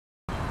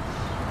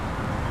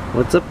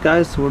What's up,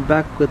 guys? So we're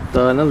back with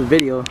another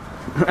video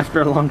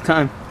after a long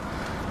time,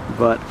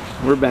 but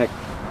we're back.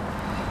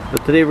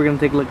 But today we're gonna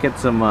take a look at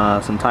some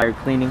tire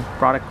cleaning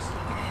products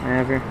I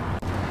have here.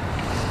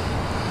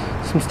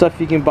 Some stuff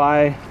you can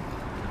buy,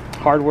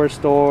 hardware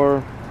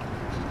store,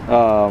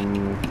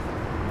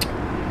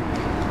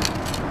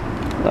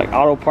 like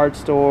auto parts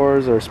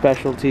stores or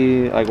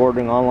specialty, like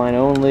ordering online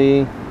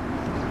only,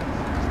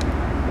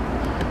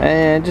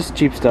 and just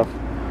cheap stuff.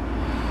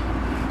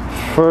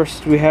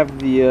 First, we have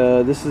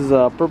the this is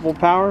Purple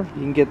Power.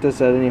 You can get this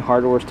at any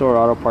hardware store or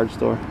auto parts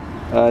store.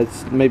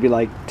 It's maybe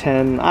like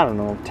 10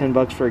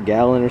 bucks for a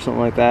gallon or something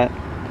like that.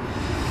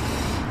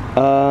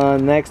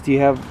 Next, you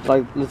have,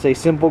 like, let's say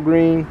Simple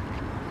Green,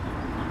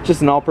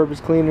 just an all-purpose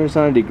cleaner. It's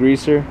not a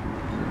degreaser.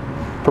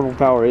 Purple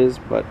Power is,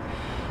 but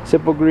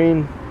Simple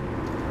Green,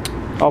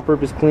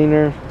 all-purpose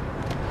cleaner.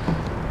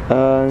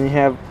 You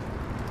have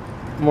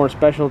more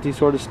specialty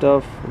sort of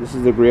stuff. This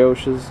is the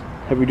Grioches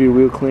heavy-duty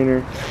wheel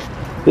cleaner.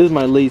 This is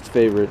my least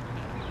favorite.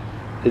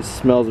 It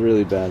smells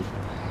really bad.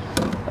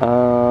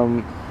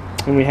 And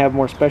we have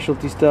more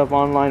specialty stuff,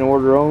 online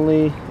order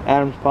only,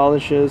 Adams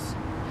Polishes,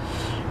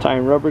 tire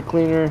and rubber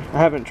cleaner. I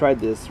haven't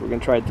tried this. We're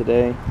gonna try it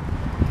today.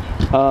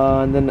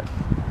 And then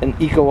an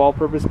Eco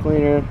all-purpose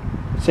cleaner.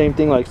 Same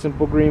thing like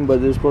Simple Green,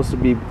 but they're supposed to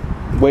be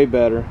way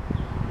better.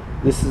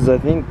 This is, I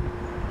think,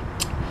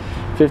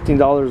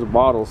 $15 a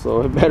bottle,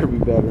 so it better be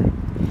better.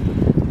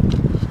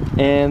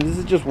 And this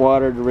is just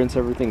water to rinse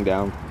everything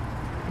down.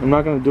 I'm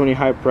not going to do any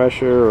high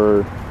pressure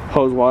or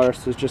hose water,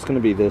 so it's just going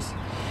to be this.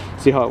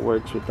 See how it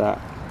works with that.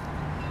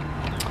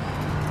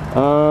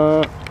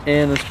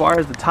 And as far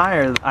as the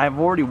tires, I've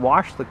already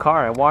washed the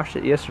car. I washed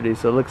it yesterday,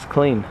 so it looks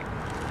clean.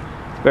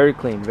 Very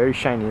clean, very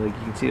shiny. Like,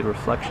 you can see the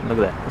reflection. Look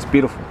at that. It's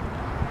beautiful.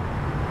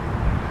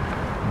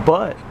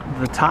 But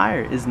the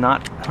tire is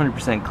not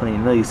 100%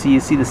 clean. Look, you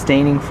see the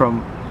staining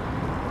from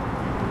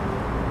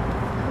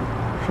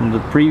the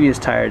previous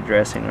tire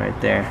dressing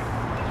right there.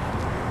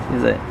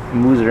 As it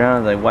moves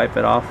around, as I wipe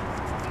it off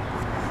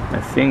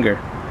my finger.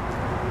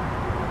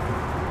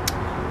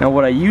 Now,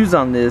 what I use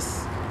on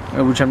this,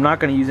 which I'm not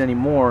going to use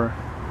anymore,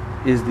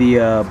 is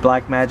the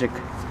Black Magic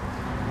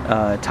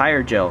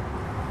tire gel.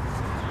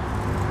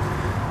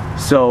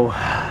 So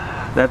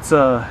that's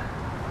a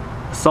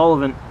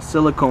solvent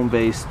silicone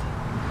based,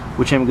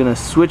 which I'm going to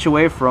switch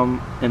away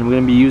from, and I'm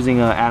going to be using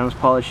Adams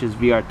Polishes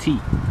VRT,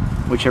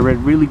 which I read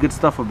really good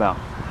stuff about.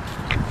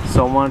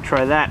 So I want to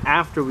try that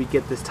after we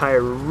get this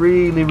tire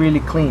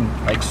really clean,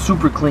 like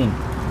super clean.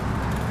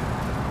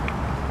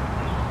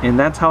 And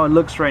that's how it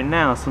looks right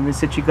now. So let me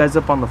set you guys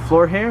up on the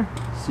floor here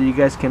so you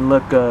guys can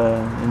look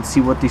and see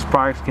what these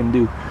products can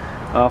do.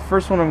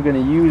 First one I'm going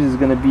to use is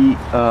going to be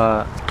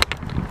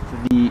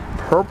the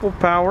Purple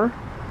Power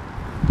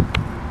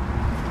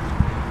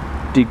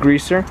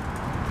degreaser.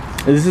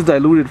 This is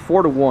diluted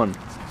 4:1.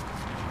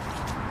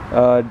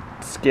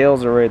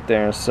 Scales are right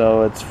there,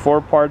 so it's 4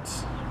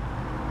 parts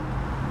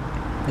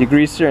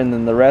degreaser and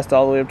then the rest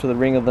all the way up to the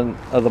ring of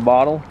the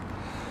bottle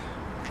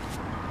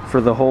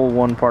for the whole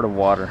 1 part of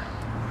water.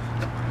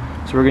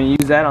 So we're going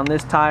to use that on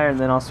this tire, and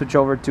then I'll switch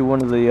over to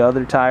one of the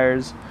other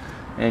tires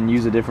and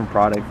use a different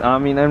product. I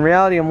mean, in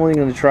reality, I'm only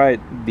going to try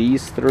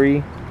these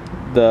 3: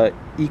 the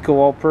Eco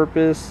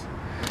all-purpose,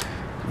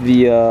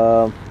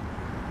 the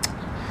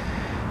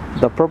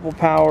Purple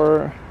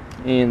Power,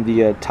 and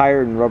the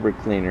tire and rubber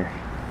cleaner.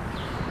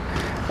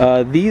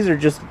 These are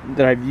just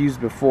that I've used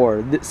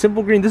before.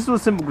 Simple Green, this is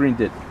what Simple Green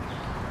did.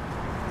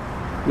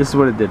 This is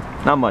what it did.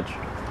 Not much.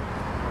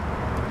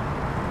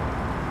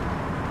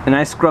 And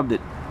I scrubbed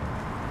it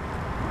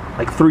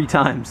like 3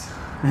 times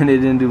and it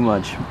didn't do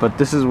much. But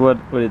this is what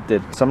it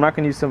did. So I'm not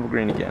going to use Simple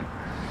Green again.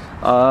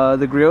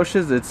 The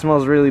Grioches, it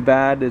smells really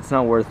bad. It's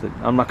not worth it.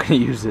 I'm not going to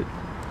use it.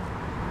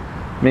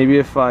 Maybe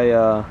if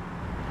I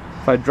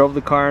drove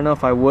the car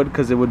enough, I would,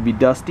 because it would be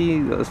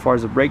dusty as far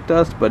as the brake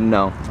dust. But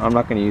no, I'm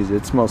not going to use it.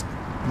 It smells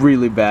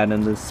really bad,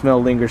 and the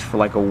smell lingers for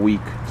like a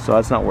week, so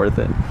that's not worth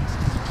it.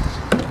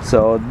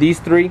 So these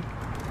 3,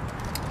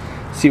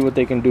 see what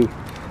they can do.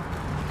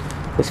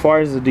 As far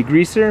as the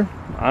degreaser,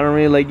 I don't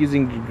really like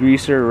using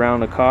degreaser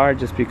around a car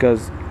just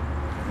because,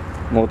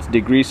 well, it's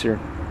degreaser,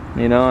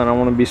 you know. I don't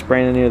want to be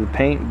spraying any of the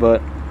paint, but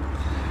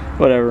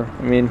whatever.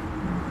 I mean,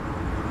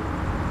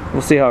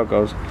 we'll see how it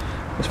goes.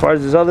 As far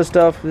as this other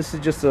stuff, this is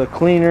just a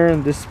cleaner.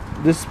 This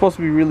is supposed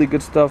to be really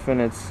good stuff,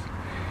 and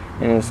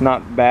it's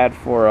not bad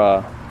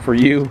for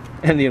you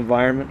and the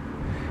environment.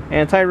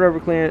 And tire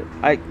rubber cleaner,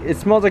 it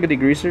smells like a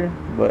degreaser,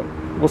 but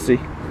we'll see.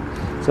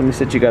 So let me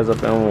set you guys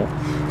up and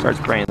we'll start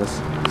spraying this,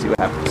 see what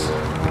happens.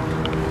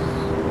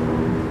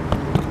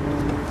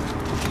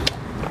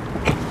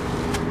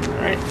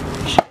 Alright,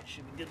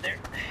 should be good there.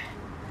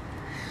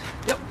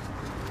 Yep.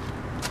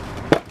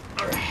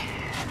 Alright.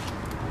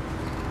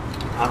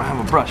 I don't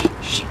have a brush.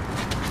 Shit.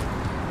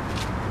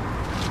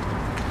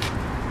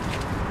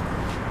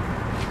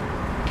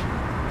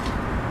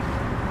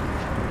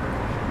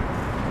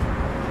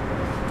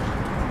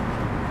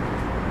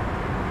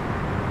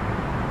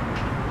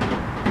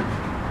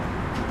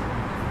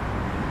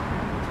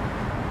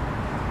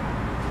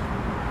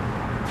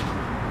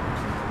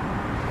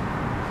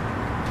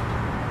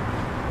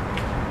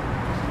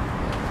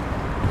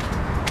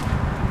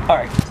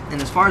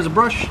 far as a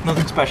brush,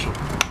 nothing special.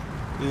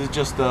 This is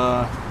just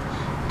a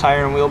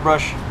tire and wheel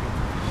brush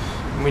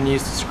I'm going to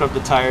use to scrub the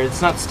tire.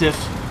 It's not stiff,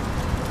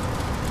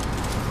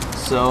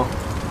 so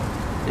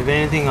if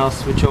anything I'll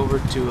switch over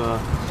to a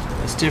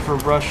stiffer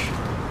brush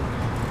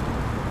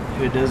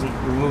if it doesn't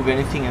remove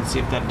anything and see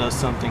if that does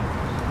something.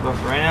 But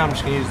for right now I'm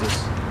just going to use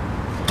this.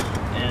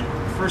 And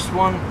the first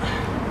one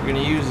we're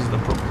going to use is the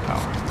Purple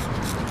Power.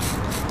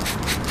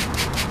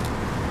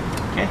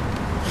 Okay.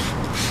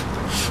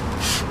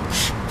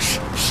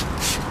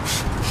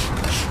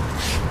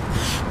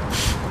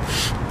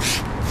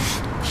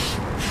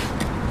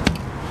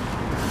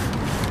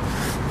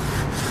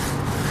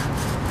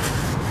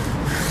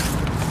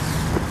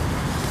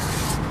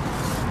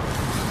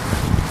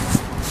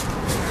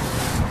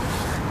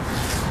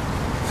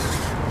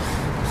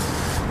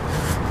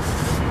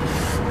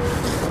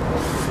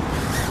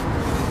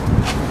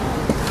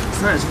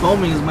 It's not as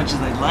foaming as much as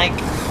I'd like.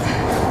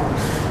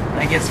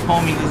 I guess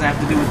foaming doesn't have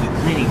to do with the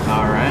cleaning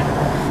power, right?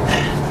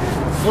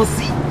 We'll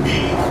see.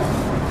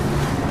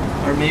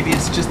 Or maybe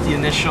it's just the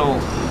initial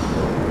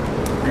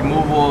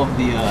removal of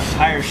the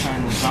tire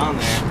shine that's on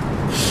there.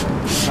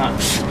 It's not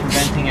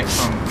preventing it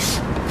from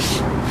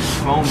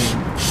foaming.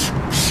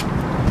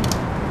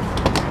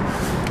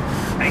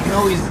 I can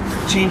always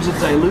change the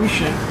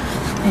dilution,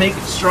 make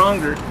it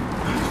stronger.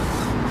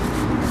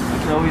 I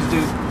can always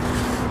do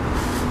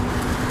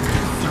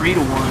 3 to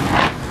 1,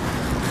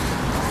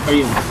 or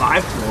even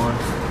 5 to 1.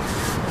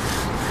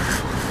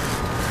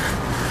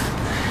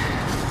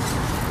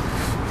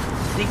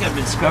 I think I've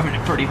been scrubbing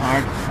it pretty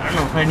hard. I don't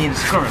know if I need to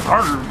scrub it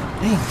harder, but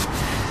dang.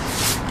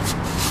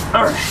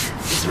 Alright,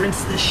 let's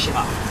rinse this shit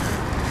off.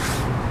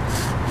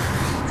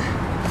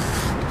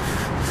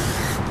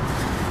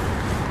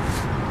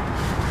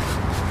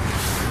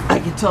 I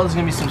can tell there's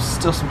gonna be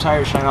still some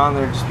tire shine on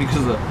there just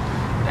because the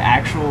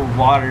actual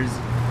water's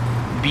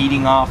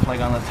beating off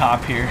like on the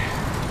top here.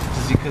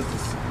 Just because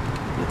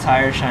the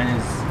tire shine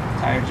is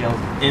tire gel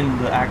in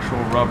the actual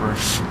rubber.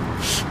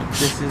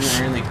 This isn't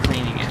really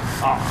cleaning it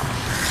off.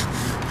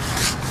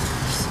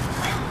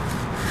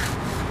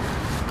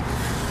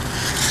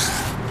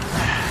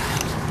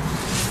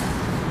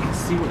 Let's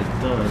see what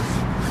it does.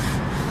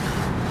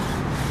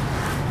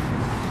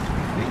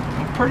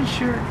 I'm pretty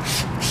sure.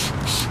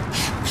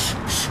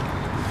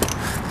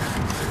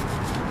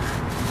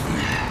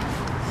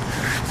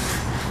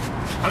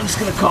 I'm just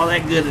gonna call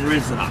that good and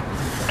rinse it off.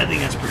 I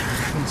think that's pretty good.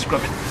 And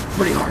scrub it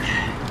pretty hard.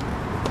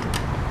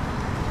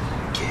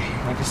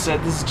 Okay, like I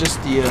said, this is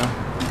just the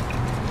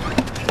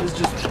this is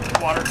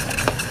just water.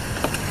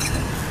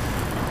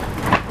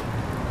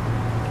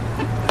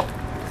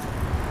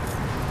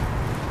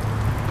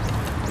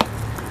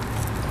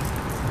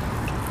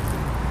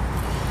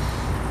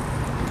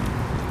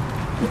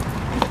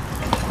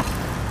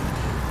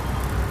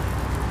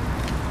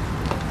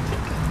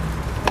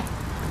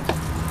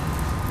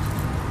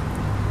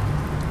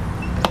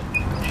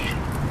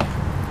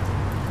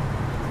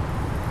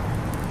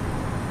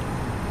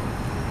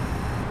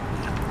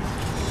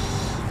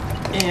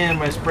 And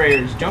my sprayer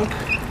is junk.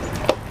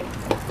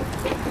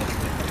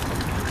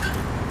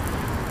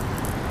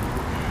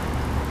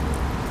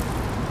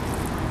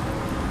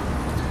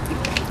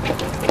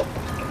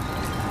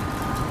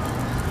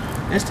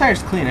 This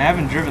tire's clean. I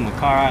haven't driven the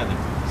car either,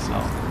 so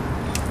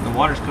the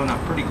water's coming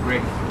out pretty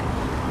great.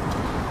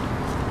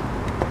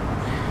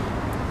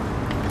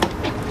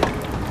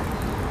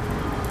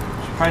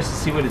 Surprised to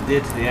see what it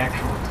did to the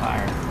actual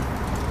tire.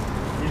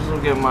 Usually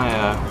I'll get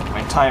my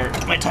my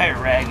tire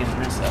rag and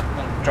rinse that.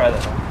 Try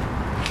that out.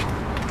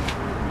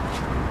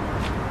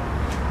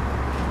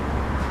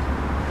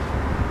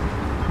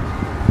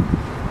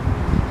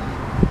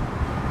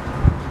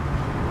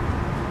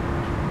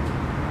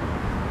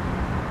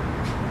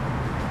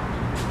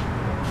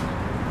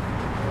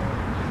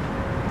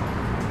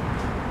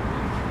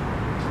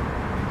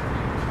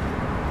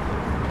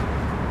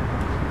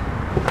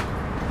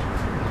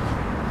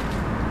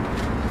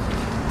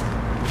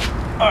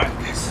 Alright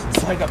guys,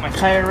 so I got my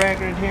tire rag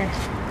right here,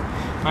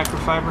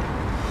 microfiber.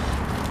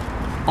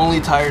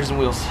 Only tires and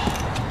wheels.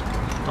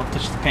 Don't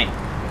touch the paint.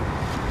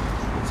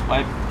 Let's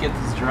wipe, get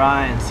this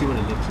dry and see what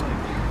it looks like.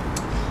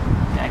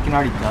 Yeah, I can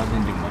already tell it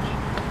didn't do much.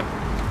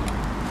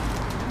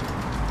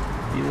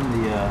 Even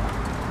the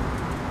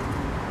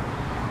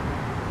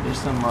there's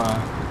some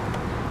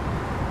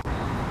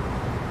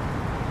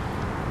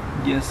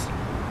yes,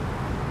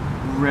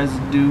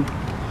 residue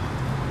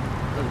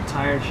of the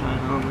tire shine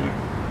on there.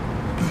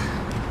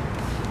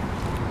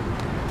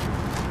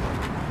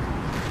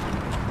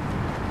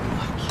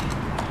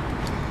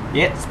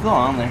 Yeah, it's still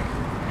on there.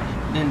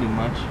 Didn't do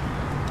much.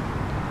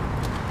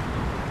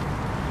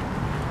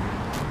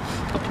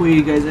 I'll pull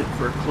you guys in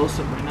for a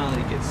close-up right now that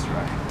it gets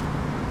dry.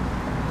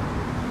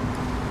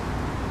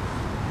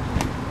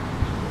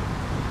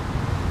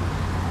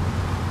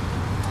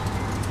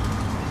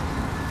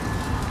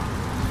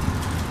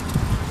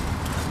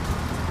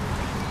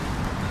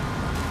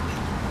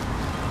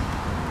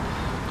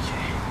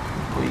 Okay,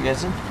 pull you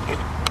guys in.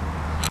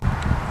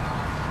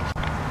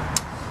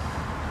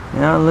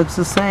 Yeah, it looks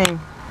the same.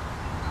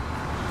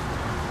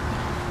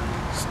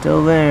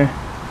 Still there.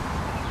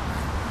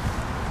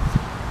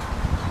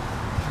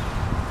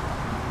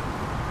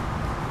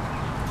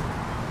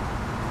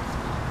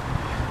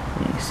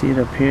 You see it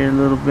up here a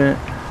little bit.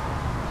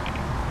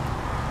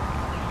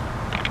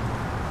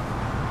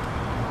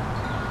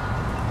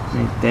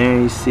 Right there,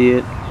 you see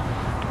it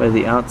by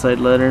the outside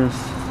letters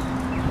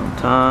on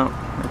top,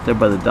 right there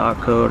by the dot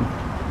code.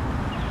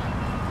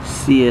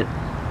 See it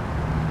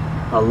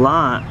a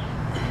lot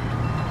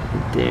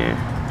right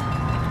there.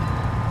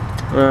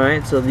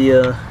 Alright, so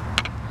the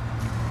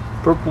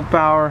purple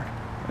power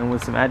and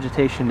with some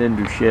agitation didn't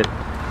do shit.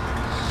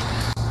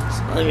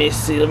 So let me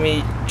see, let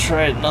me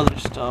try another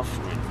stuff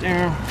right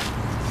there.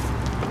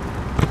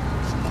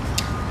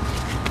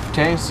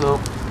 Okay, so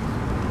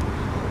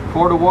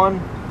 4 to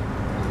 1,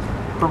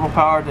 purple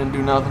power didn't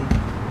do nothing.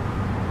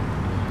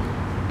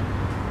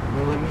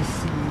 Now let me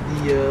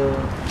see the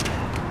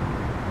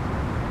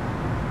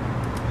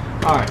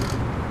alright,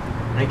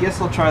 I guess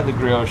I'll try the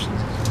Grioches.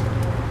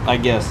 I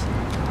guess.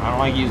 I don't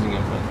like using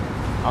it, but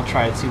I'll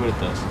try it, see what it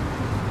does.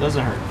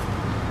 Doesn't hurt.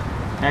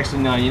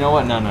 Actually, no, you know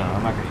what? No, I'm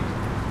not gonna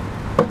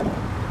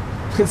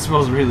use it. It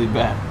smells really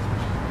bad.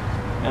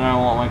 And I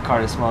don't want my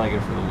car to smell like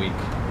it for the week.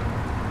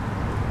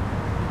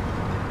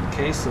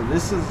 Okay, so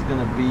this is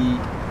gonna be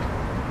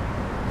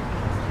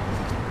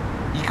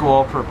Eco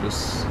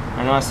All-Purpose.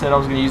 I know I said I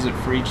was gonna use it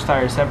for each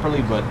tire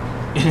separately, but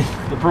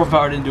the Pro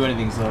Power didn't do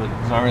anything, so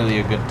it's not really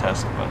a good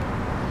test, but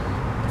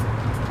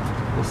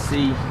we'll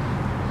see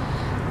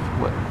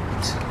what the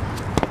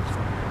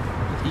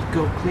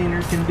Eco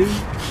Cleaner can do.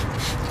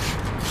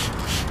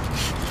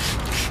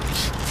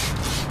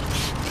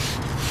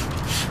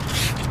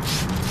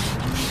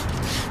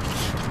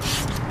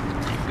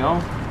 There you go.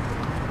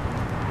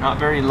 Not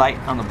very light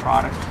on the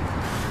product.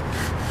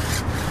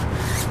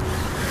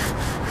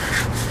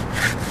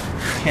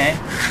 Okay.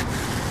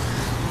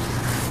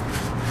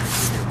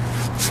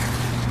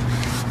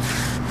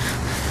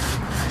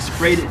 I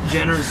sprayed it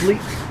generously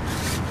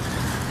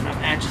and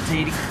I'm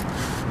agitating.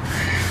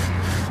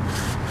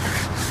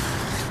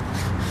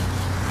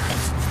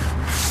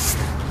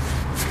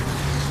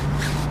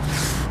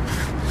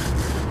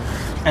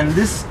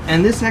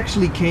 And this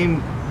actually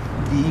came,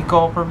 the Eco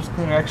All-Purpose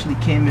Cleaner actually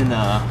came in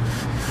a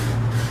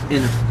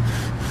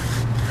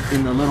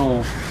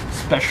little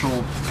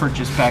special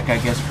purchase pack, I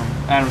guess, from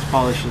Adams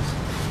Polishes.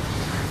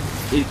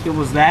 It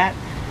was that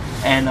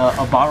and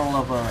a bottle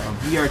of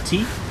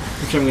VRT,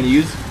 which I'm going to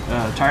use,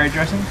 tire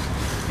dressing,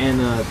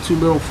 and 2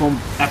 little foam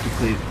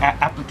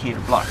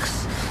applicator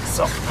blocks.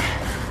 So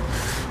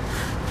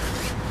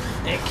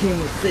it came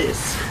with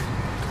this.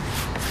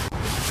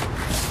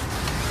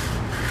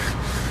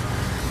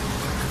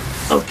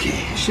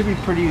 Okay, it should be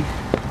pretty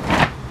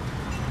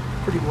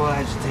well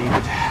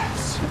agitated.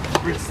 So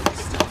rinse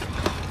this stuff.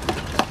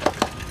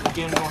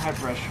 Again, no high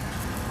pressure.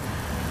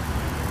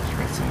 Just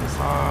rinsing this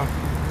off.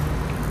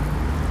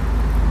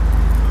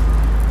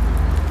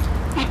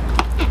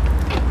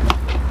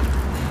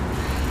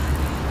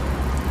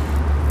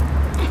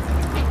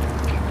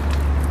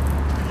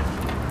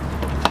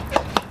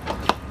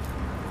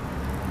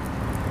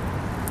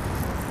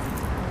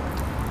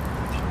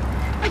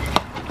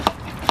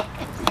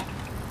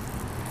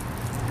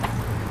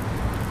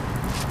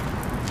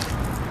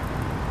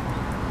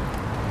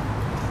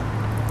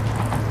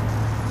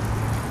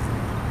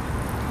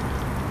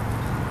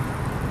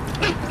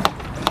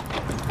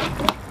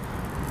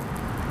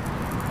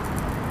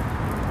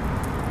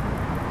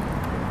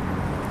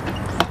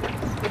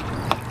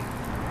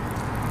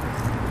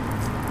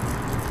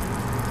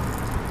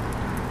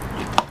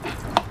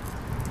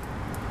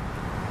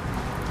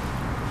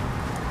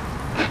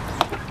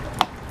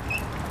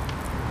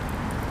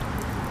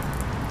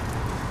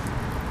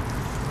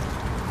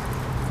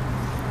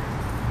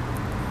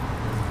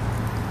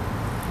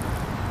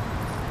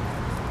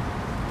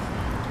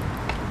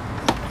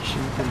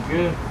 Pretty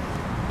good.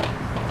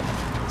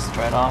 Let's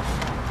dry it off.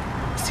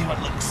 See how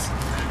it looks.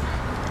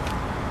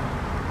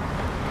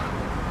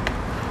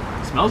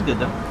 It smells good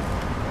though.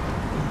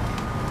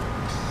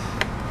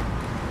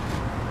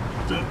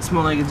 Doesn't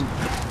smell like it's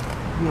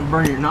gonna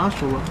burn your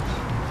nostril up.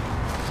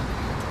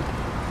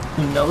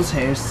 Your nose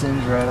hair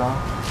singed right off.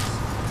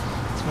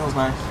 It smells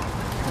nice,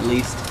 at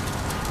least.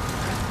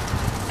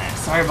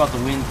 Sorry about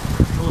the wind.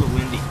 It's a little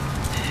windy.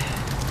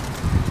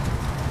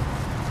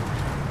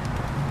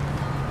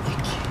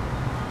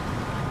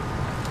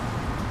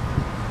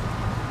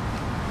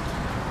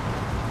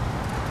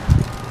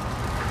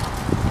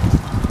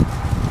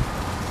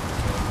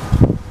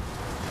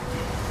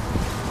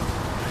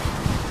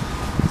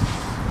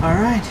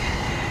 Alright,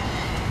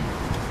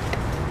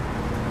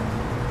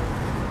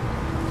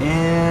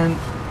 and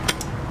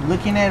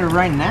looking at it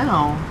right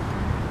now,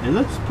 it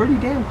looks pretty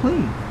damn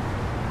clean.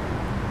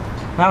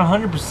 Not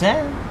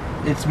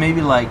 100%, it's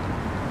maybe like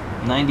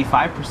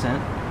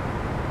 95%.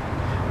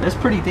 That's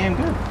pretty damn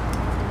good.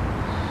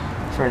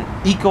 For an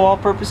Eco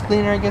All-Purpose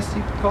Cleaner, I guess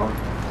you could call it.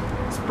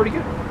 It's pretty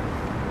good.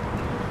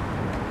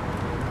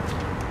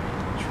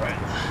 Try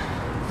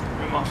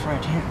to rim off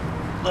right here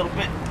a little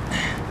bit.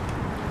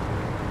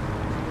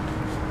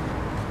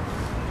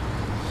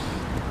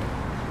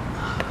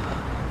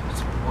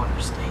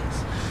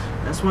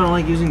 That's why I don't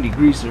like using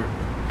degreaser.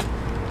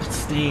 It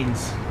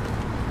stains.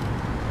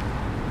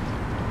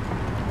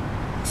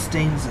 It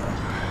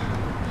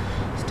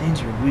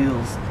stains your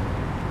wheels.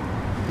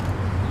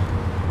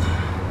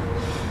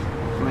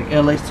 Like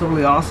LA's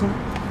Totally Awesome.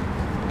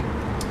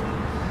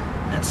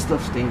 That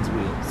stuff stains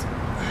wheels.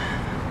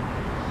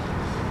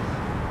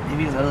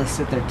 Maybe because I let it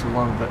sit there too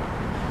long, but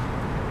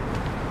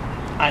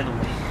either way.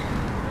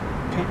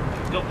 Okay,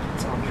 there we go.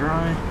 It's all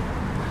dry.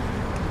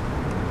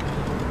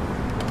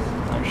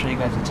 I'll show you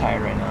guys the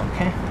tire right now,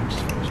 okay? I'm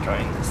just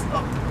drying this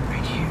up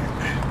right here.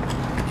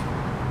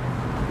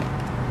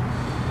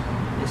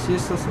 You see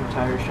still some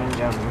tire shine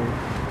down here.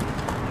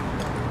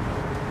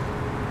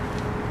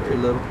 Very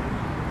little.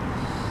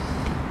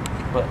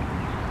 But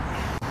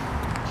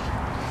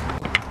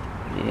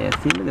yeah,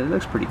 see, look at it,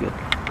 looks pretty good.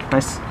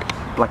 Nice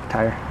black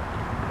tire.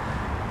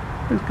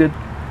 Looks good.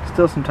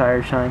 Still some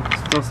tire shine.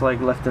 Still some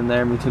like left in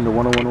there between the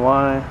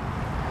 101Y.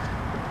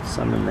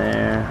 Some in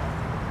there.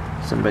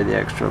 Some by the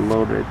extra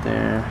load right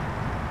there.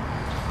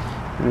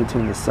 In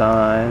between the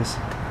sides.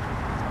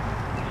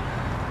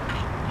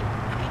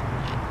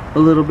 A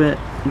little bit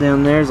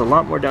down there. There's a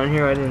lot more down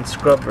here I didn't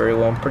scrub very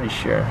well, I'm pretty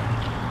sure.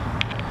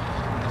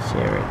 See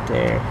it right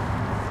there.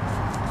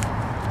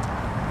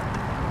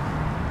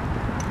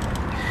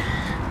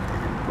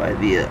 By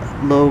the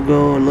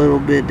logo, a little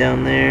bit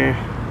down there.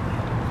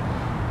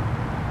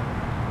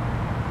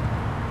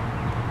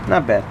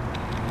 Not bad.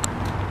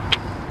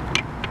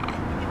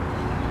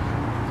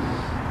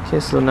 Okay,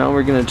 so now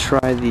we're gonna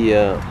try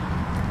the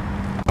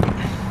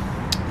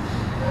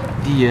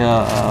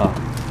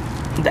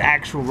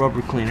actual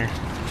rubber cleaner.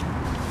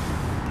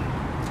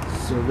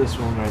 So this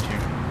one right here.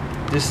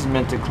 This is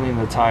meant to clean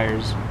the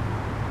tires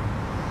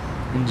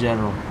in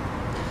general.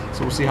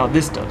 So we'll see how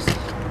this does.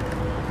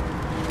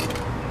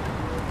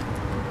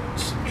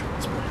 Just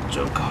transfer the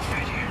joke off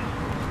right here.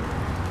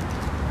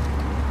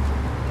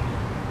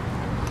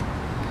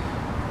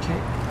 Okay.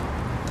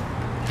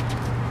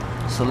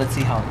 So let's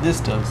see how this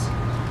does.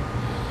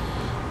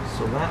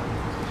 So that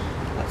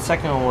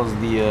second one was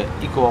the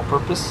Eco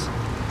All-Purpose.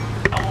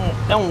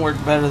 That one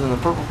worked better than the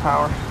Purple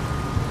Power.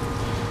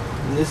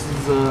 And this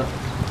is the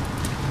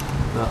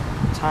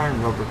tire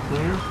and rubber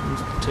cleaner. Let me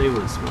tell you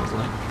what it smells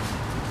like.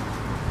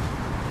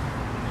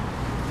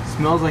 It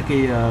smells like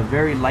a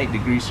very light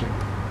degreaser.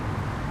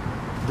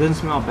 It doesn't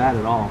smell bad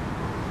at all.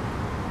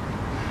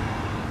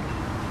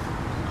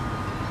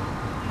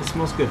 It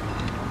smells good.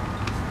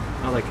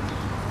 I like it.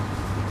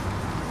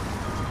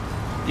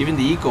 Even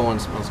the Eco one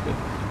smells good.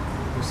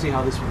 We'll see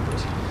how this one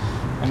goes.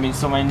 I mean,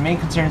 so my main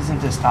concern isn't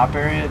the stop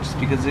area, just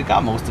because it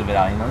got most of it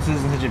out, you know. This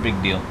isn't such a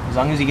big deal. As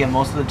long as you get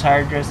most of the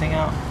tire dressing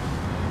out,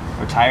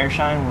 or tire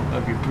shine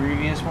of your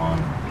previous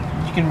one,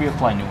 you can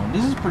reapply new one.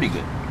 This is pretty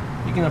good.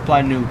 You can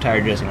apply new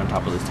tire dressing on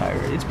top of this tire.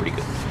 It's pretty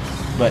good.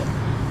 But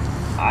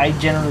I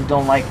generally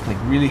don't like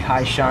really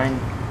high shine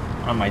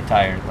on my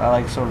tires. I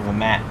like sort of a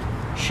matte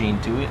sheen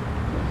to it.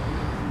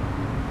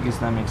 I guess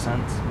that makes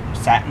sense.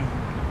 Satin.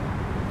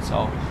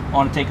 So I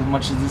want to take as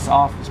much of this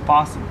off as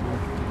possible.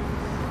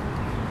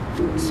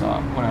 So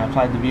when I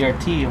apply the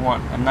VRT, I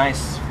want a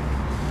nice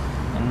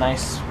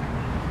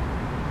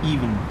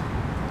even,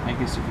 I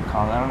guess you could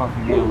call it. I don't know if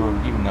you'll be able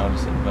to even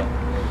notice it, but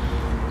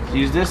let's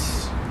use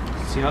this,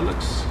 see how it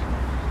looks.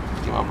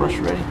 Get my brush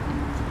ready.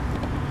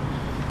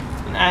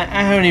 And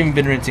I haven't even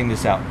been rinsing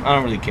this out. I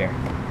don't really care.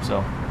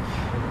 So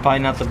probably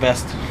not the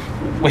best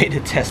way to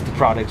test the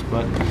products,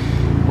 but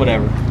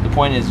whatever. The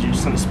point is you're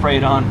just gonna spray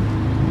it on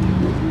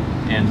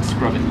and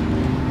scrub it.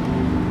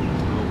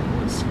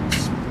 So let's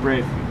spray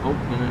it. Open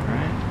it,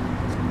 right?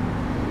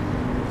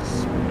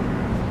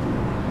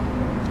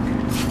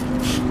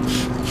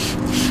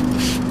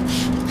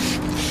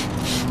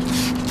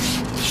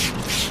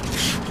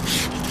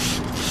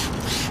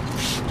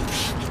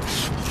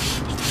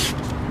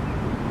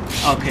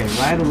 Okay,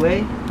 right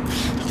away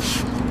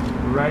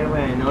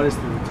I noticed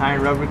that the tire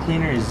rubber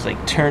cleaner is like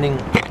turning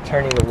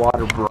the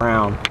water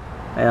brown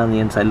right on the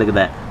inside. Look at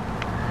that.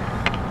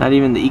 Not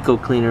even the Eco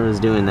Cleaner was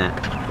doing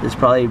that. It's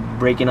probably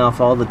breaking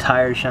off all the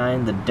tire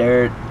shine, the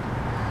dirt,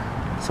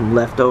 some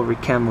leftover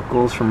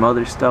chemicals from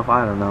other stuff,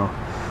 I don't know.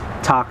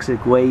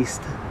 Toxic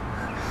waste.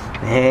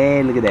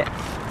 Hey, look at that.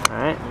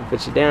 Alright,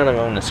 put you down, I'm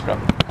going to scrub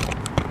it.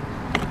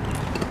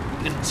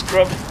 I'm going to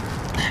scrub it.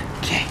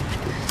 Okay.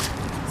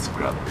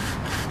 Scrub it.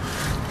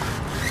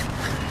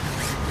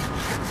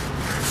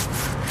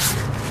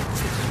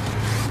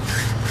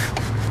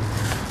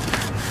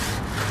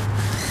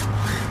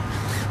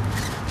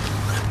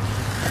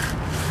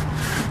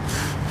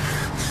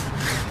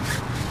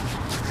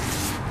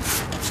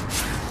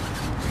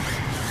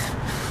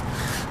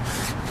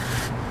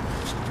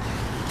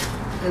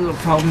 A little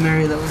problem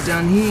area that was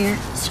down here.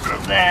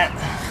 Scrub that.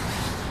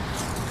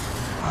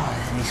 Oh,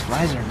 these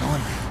flies are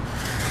annoying.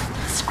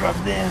 Scrub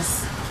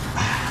this.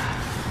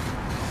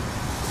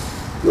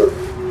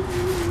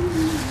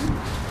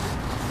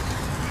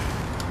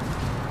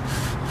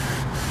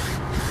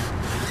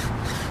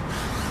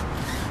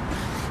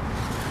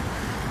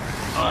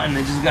 Oh, and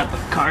I just got the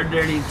car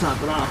dirty to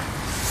top it off.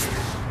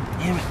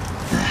 Damn it.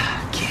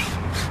 Okay.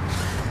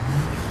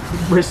 The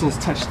bristles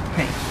touch the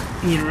paint.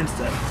 You need to rinse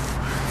that.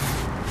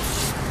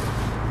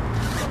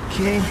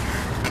 Okay,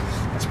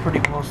 that's pretty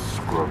well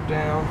scrubbed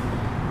down.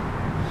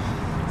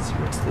 Let's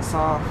rinse this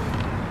off.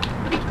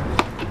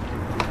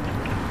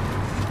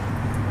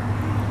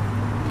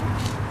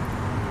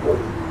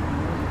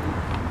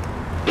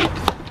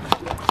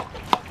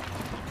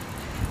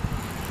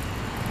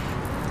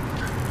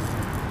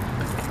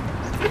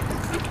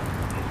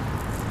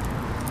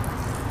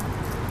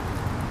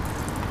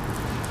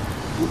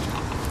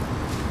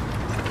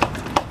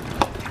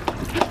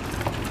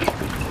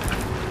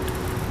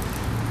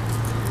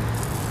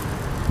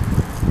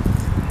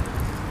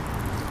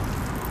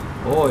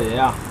 Oh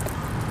yeah.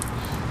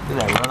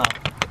 Look at that runoff.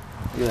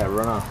 Look at that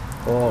runoff.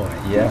 Oh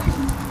yeah.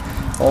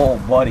 Oh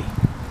buddy.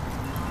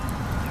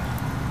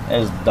 That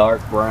is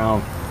dark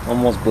brown.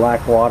 Almost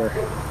black water.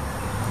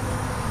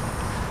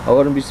 I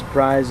wouldn't be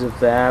surprised if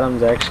the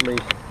Adams actually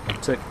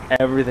took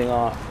everything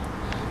off.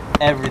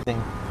 Everything.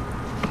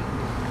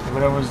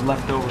 Whatever was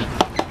left over.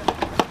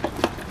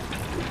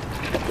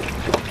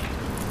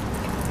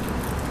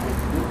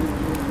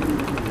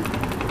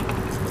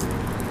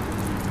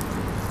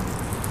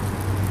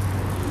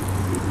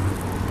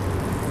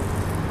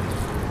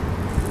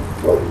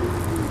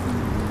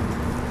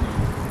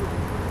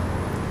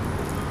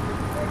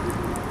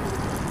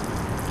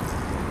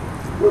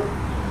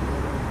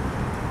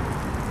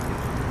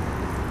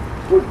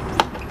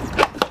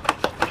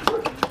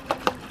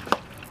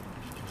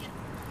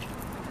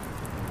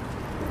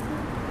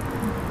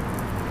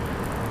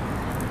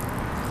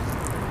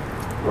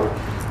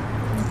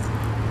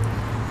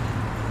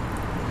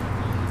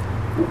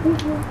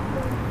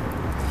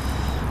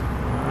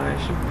 Alright,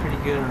 should be pretty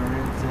good on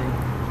everything.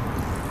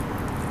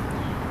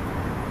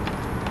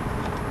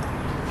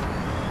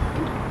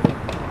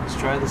 Let's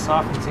try this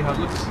off and see how it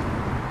looks.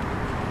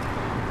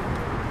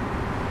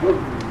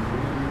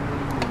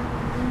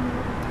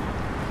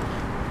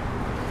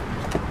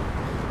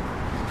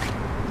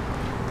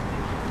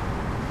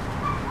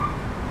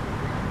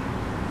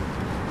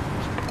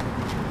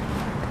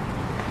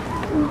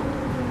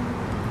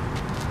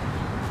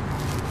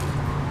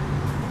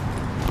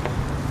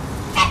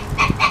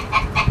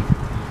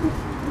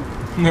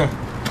 No,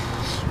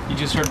 you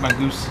just heard my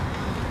goose.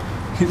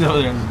 He's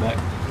over there in the back.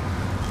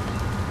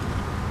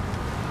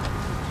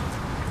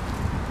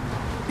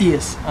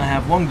 Yes, I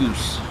have one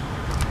goose.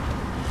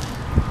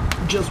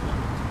 Just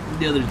one.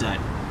 The other died.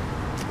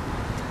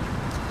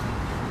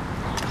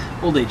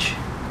 Old age.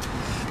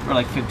 We're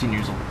like 15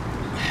 years old.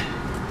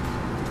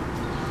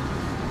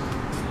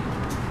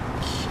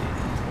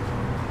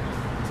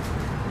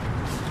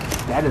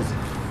 That is a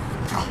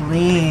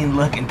clean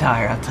looking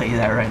tire, I'll tell you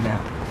that right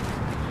now.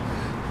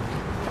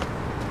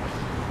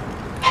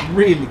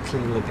 Really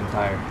clean looking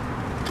tire.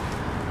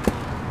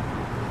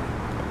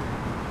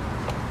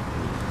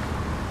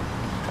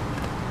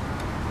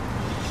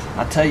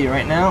 I'll tell you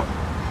right now,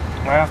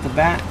 right off the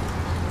bat,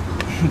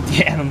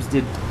 the Adams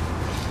did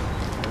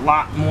a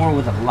lot more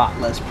with a lot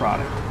less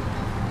product.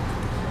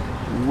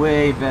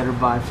 Way better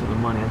buy for the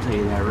money, I'll tell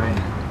you that right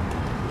now.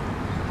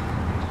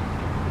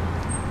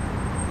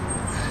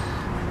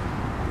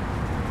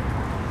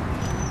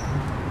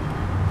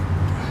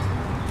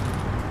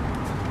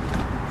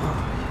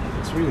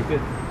 It's really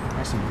good.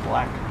 Nice and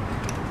black.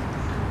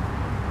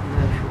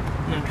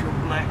 Natural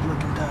black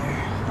looking tire.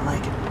 I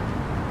like it.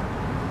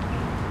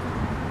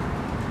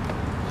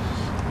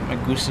 My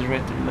goose is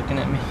right there looking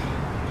at me.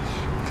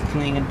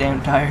 Cleaning a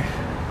damn tire.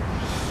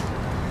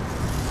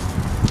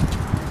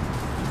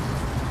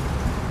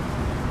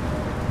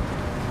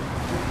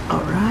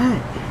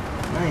 Alright.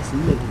 Nice,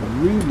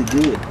 looking really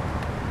good.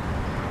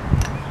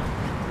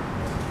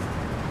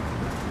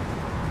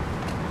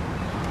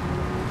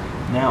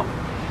 Now,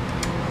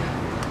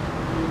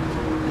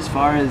 as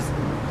far as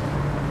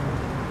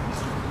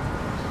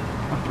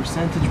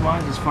percentage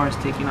wise, as far as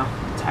taking off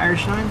the tire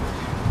shine,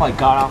 probably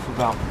got off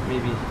about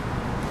maybe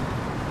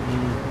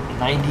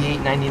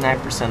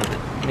 98-99% of it.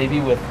 Maybe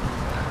with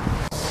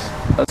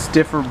a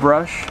stiffer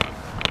brush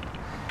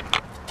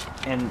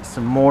and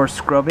some more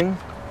scrubbing,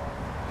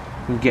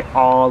 you can get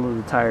all of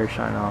the tire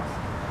shine off.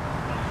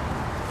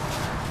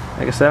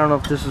 Like I said, I don't know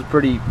if this was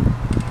pretty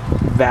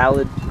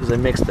valid because I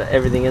mixed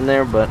everything in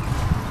there, but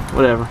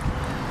whatever.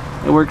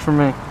 It worked for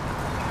me.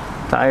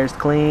 Tire's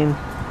clean.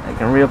 I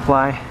can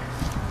reapply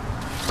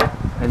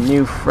a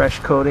new fresh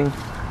coating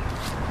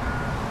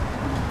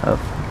of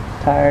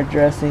tire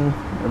dressing.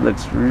 It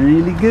looks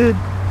really good.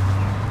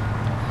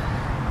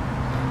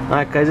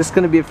 Alright guys, that's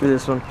gonna be it for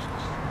this one.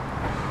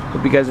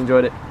 Hope you guys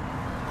enjoyed it.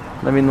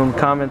 Let me know in the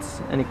comments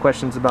any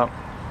questions about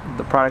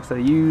the products that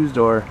I used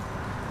or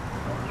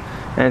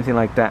anything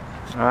like that.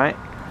 Alright,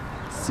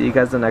 see you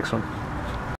guys in the next one.